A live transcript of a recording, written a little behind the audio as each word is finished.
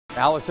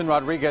Allison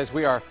Rodriguez,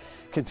 we are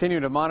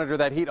continuing to monitor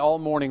that heat all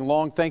morning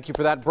long. Thank you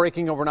for that.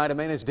 Breaking overnight, a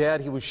man is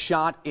dead. He was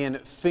shot in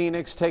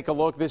Phoenix. Take a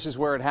look. This is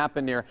where it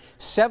happened near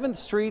 7th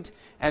Street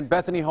and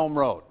Bethany Home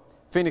Road.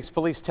 Phoenix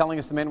police telling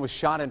us the man was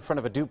shot in front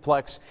of a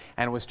duplex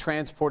and was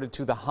transported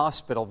to the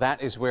hospital.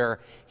 That is where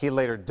he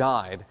later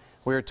died.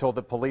 We are told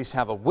that police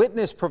have a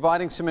witness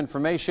providing some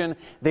information.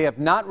 They have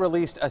not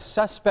released a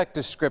suspect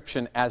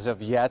description as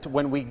of yet.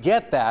 When we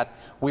get that,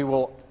 we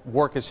will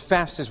work as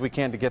fast as we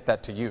can to get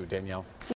that to you, Danielle.